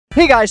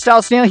Hey guys,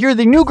 Style Snail here.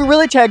 The new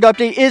Gorilla Tag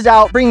update is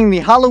out, bringing the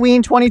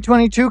Halloween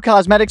 2022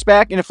 cosmetics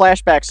back in a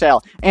flashback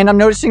sale. And I'm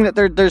noticing that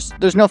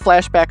there's no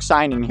flashback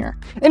sign in here.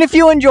 And if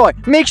you enjoy,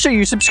 make sure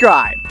you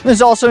subscribe.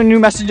 There's also a new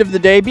message of the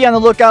day. Be on the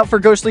lookout for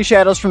ghostly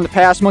shadows from the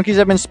past. Monkeys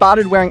have been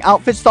spotted wearing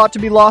outfits thought to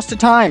be lost to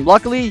time.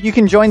 Luckily, you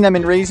can join them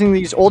in raising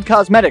these old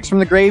cosmetics from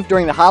the grave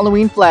during the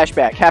Halloween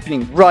flashback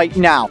happening right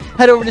now.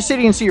 Head over to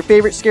City and see your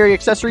favorite scary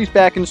accessories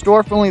back in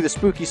store for only the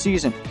spooky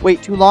season.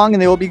 Wait too long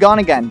and they will be gone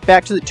again,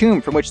 back to the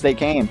tomb from which they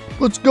came.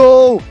 Let's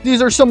go!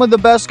 These are some of the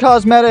best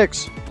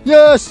cosmetics!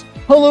 Yes!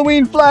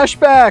 Halloween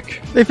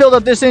flashback! They filled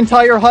up this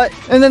entire hut,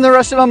 and then the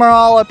rest of them are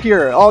all up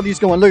here. All these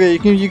going. Look at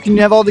it. You can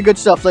have all the good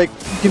stuff, like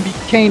you can be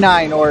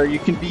K9 or you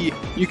can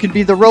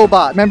be the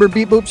robot. Remember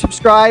Beep Boop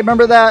Subscribe?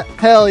 Remember that?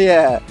 Hell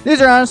yeah!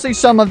 These are honestly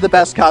some of the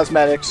best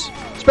cosmetics,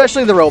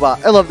 especially the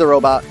robot. I love the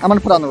robot. I'm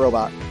gonna put on the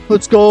robot.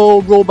 Let's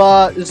go,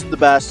 robot! This is the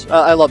best.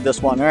 I love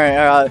this one. All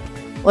right.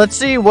 Let's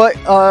see what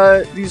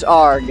these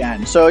are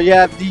again. So you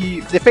have the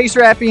face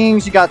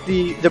wrappings, you got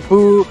the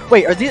boo.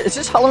 Wait, is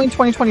this Halloween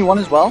 2021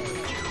 as well?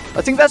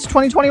 I think that's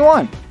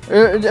 2021. Or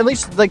at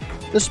least like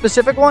the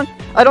specific one.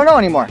 I don't know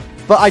anymore.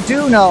 But I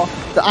do know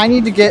that I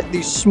need to get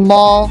the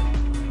small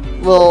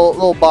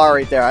little bar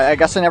right there. I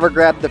guess I never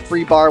grabbed the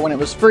free bar when it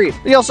was free.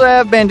 We also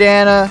have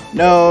bandana,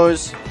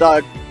 nose,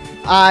 the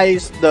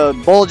eyes, the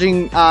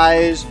bulging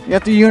eyes. You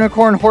have the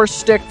unicorn horse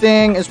stick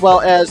thing, as well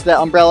as the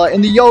umbrella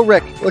and the Yo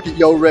Rick. Look at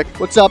Yo Rick.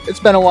 What's up?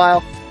 It's been a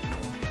while.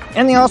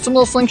 And the awesome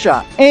little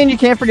slingshot. And you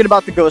can't forget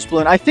about the ghost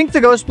balloon. I think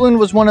the ghost balloon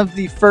was one of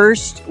the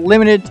first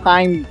limited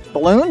time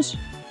balloons,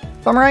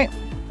 if I'm right.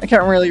 I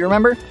can't really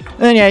remember. And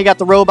then yeah, you got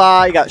the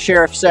robot, you got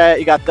sheriff set,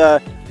 you got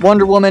the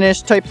Wonder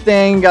Woman-ish type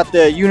thing, you got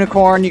the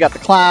unicorn, you got the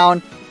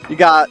clown, you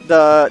got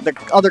the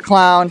other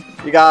clown.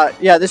 You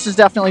got, yeah, this is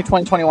definitely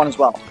 2021 as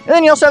well. And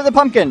then you also have the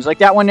pumpkins, like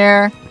that one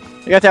there.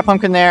 You got that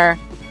pumpkin there.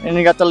 And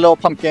you got the little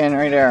pumpkin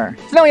right there.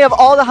 So now we have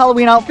all the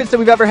Halloween outfits that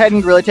we've ever had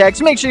in Gorilla Tag.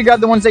 So make sure you grab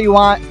the ones that you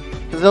want,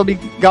 because they'll be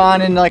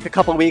gone in like a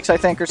couple of weeks, I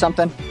think, or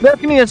something. But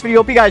if you need this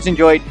video, hope you guys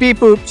enjoyed. Beep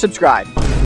boop, subscribe.